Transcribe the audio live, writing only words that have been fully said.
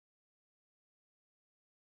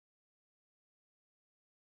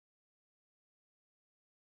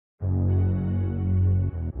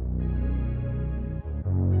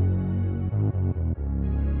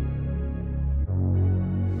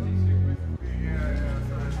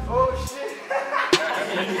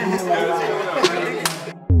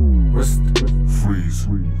Wrist, freeze,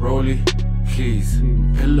 rollie, keys,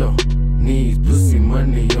 pillow, knees, pussy,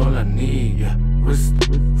 money, all I need. Yeah. Wrist,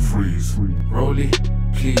 freeze, rollie,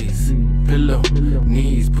 keys, pillow,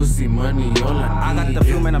 knees, pussy, money, all I need. I got the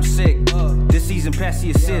flu, man, I'm sick. This season past the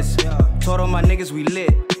assist. Told all my niggas we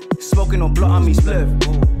lit. Smoking on blunt on me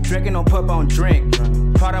spliff. Drinking on pub on drink.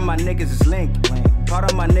 Part of my niggas is linked. Part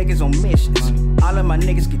of my niggas on missions. All of my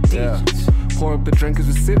niggas get digits. Pour up the drink as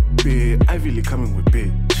we sip it. Ivy Leeg coming with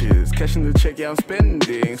bitches. Cashing the check, yeah, I'm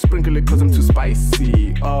spending. Sprinkle it cause I'm too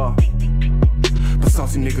spicy. But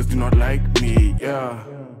saucy niggas do not like me, yeah.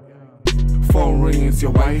 Phone ring, it's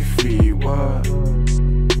your wifey, what?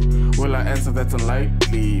 Will I answer? That's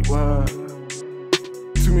unlikely, what?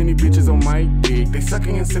 Too many bitches on my dick. They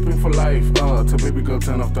sucking and sipping for life. Tell baby girl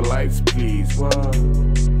turn off the lights, please, what?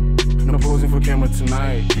 No posing for camera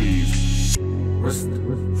tonight, please. Wrist,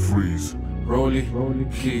 freeze, rollie,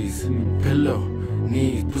 keys, pillow,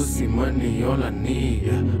 knees, pussy, money, all I need.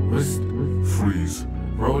 Yeah. Wrist, freeze,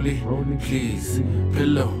 rollie, keys,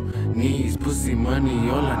 pillow, knees, pussy, money,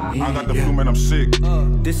 all I need. I got the flu, man, I'm sick.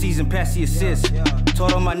 This season past the assist.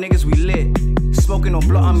 Told all my niggas we lit. Smoking on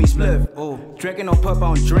blunt on me spliff. Drinking on pub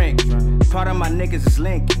on drink. Part of my niggas is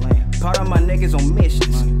linked. Part of my niggas on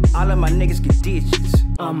missions. All of my niggas get digits.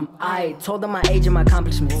 I told them my age and my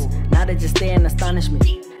accomplishments. Now they just stay in astonishment.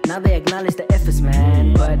 Now they acknowledge the efforts,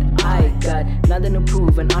 man. But I got nothing to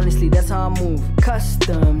prove, and honestly, that's how I move.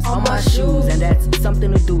 Customs on my shoes, and that's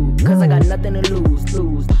something to do. Cause I got nothing to lose.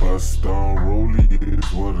 Bust down rollie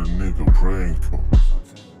is what a nigga praying for.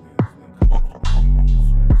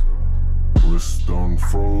 Wrist on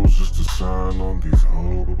froze just to shine on these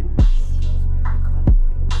hoes.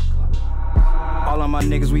 All of my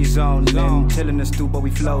niggas we zoning, chillin' the stew but we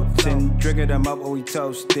floatin', drinking them up or we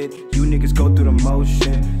toasted. You niggas go through the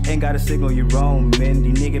motion, ain't gotta signal you roamin'.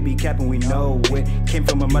 These niggas be capping, we know it. Came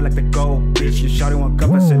from a mud like the gold, bitch. Your shawty want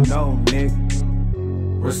cup, I said no, nigga.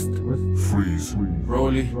 Wrist, freeze,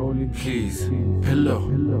 rollie, keys, pillow,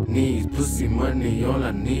 knees, pussy, money, all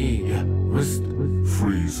I need. Yeah. Wrist,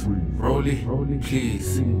 freeze, rollie,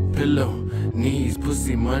 keys, pillow, knees,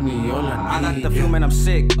 pussy, money, all I need. I got the flu, man, I'm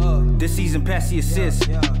sick. This season past the assist.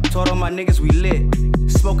 Told all my niggas we lit.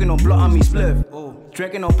 Smoking on blunt on me spliff.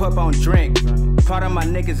 Drinking on pub on drink. Part of my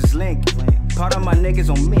niggas is linked. Part of my niggas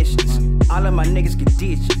on missions. All of my niggas get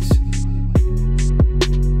digits.